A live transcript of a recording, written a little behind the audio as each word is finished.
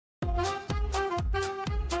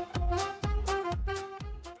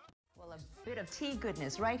of tea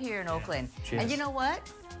goodness right here in Oakland. Cheers. And you know what?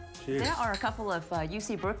 Cheers. There are a couple of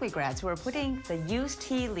UC Berkeley grads who are putting the used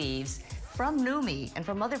tea leaves from Numi and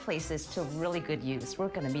from other places to really good use. We're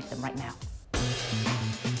going to meet them right now.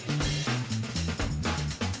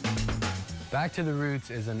 Back to the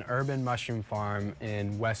Roots is an urban mushroom farm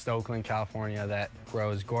in West Oakland, California that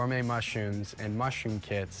grows gourmet mushrooms and mushroom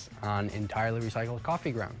kits on entirely recycled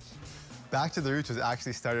coffee grounds. Back to the Roots was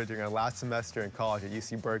actually started during our last semester in college at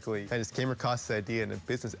UC Berkeley. I just came across this idea in a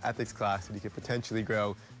business ethics class that you could potentially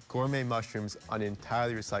grow gourmet mushrooms on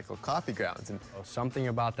entirely recycled coffee grounds. And something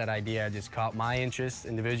about that idea just caught my interest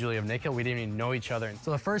individually of Nikhil. We didn't even know each other.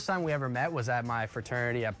 So the first time we ever met was at my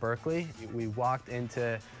fraternity at Berkeley. We walked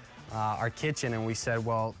into our kitchen and we said,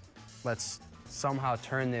 well, let's somehow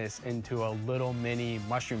turn this into a little mini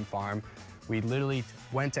mushroom farm. We literally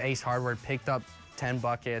went to Ace Hardware, picked up 10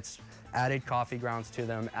 buckets, added coffee grounds to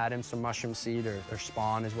them, added some mushroom seed, or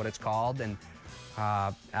spawn is what it's called. And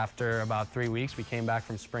after about 3 weeks, we came back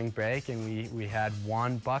from spring break and we had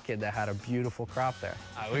one bucket that had a beautiful crop there.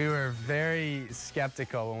 We were very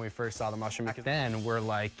skeptical when we first saw the mushroom. Back then, we're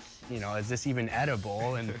like, you know, is this even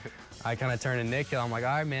edible? And I kind of turned to Nikhil. I'm like, all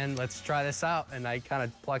right, man, let's try this out. And I kind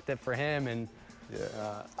of plucked it for him. And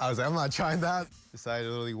yeah, I was like, I'm not trying that. Decided to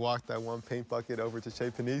literally walk that one paint bucket over to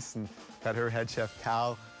Chez Panisse and had her head chef,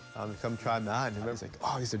 Cal, come try that. And I was like,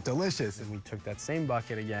 oh, these are delicious. And we took that same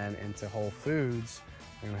bucket again into Whole Foods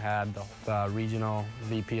and had the regional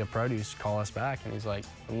VP of produce call us back. And he's like,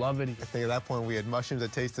 I love it. I think at that point we had mushrooms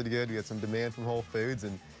that tasted good. We had some demand from Whole Foods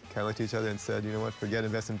and kind of looked at each other and said, you know what, forget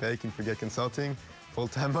investment banking, forget consulting.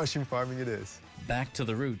 Full-time mushroom farming it is. Back to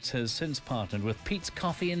the Roots has since partnered with Pete's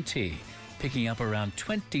Coffee and Tea, picking up around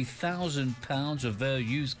 20,000 pounds of their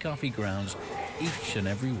used coffee grounds each and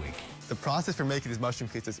every week. The process for making these mushroom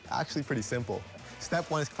kits is actually pretty simple. Step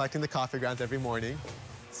 1 is collecting the coffee grounds every morning.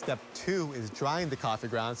 Step 2 is drying the coffee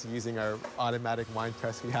grounds using our automatic wine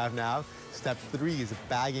press we have now. Step 3 is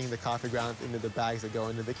bagging the coffee grounds into the bags that go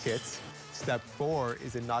into the kits. Step 4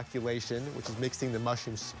 is inoculation, which is mixing the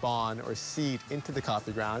mushroom spawn or seed into the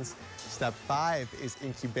coffee grounds. Step 5 is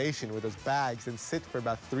incubation, where those bags then sit for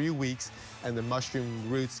about 3 weeks and the mushroom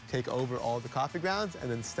roots take over all the coffee grounds. And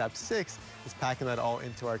then step 6 is packing that all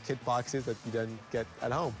into our kit boxes that you then get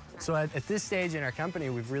at home. So at this stage in our company,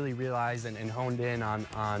 we've really realized and honed in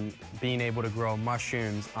on being able to grow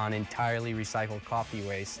mushrooms on entirely recycled coffee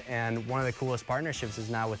waste. And one of the coolest partnerships is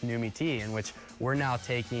now with Numi Tea, in which we're now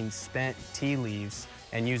taking spent tea leaves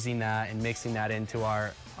and using that and mixing that into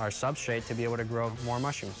our substrate to be able to grow more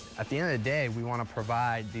mushrooms. At the end of the day, we want to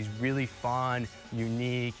provide these really fun,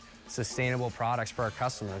 unique, sustainable products for our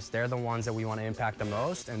customers. They're the ones that we want to impact the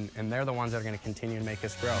most, and they're the ones that are going to continue to make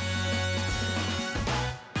us grow.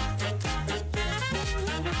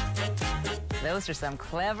 Those are some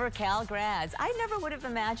clever Cal grads. I never would have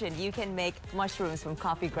imagined you can make mushrooms from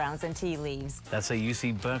coffee grounds and tea leaves. That's a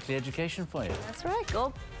UC Berkeley education for you. That's right.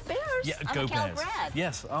 Go Bears. Yeah, I'm go a Cal Bears. grad.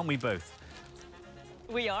 Yes, aren't we both?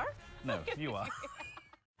 We are? No, you are.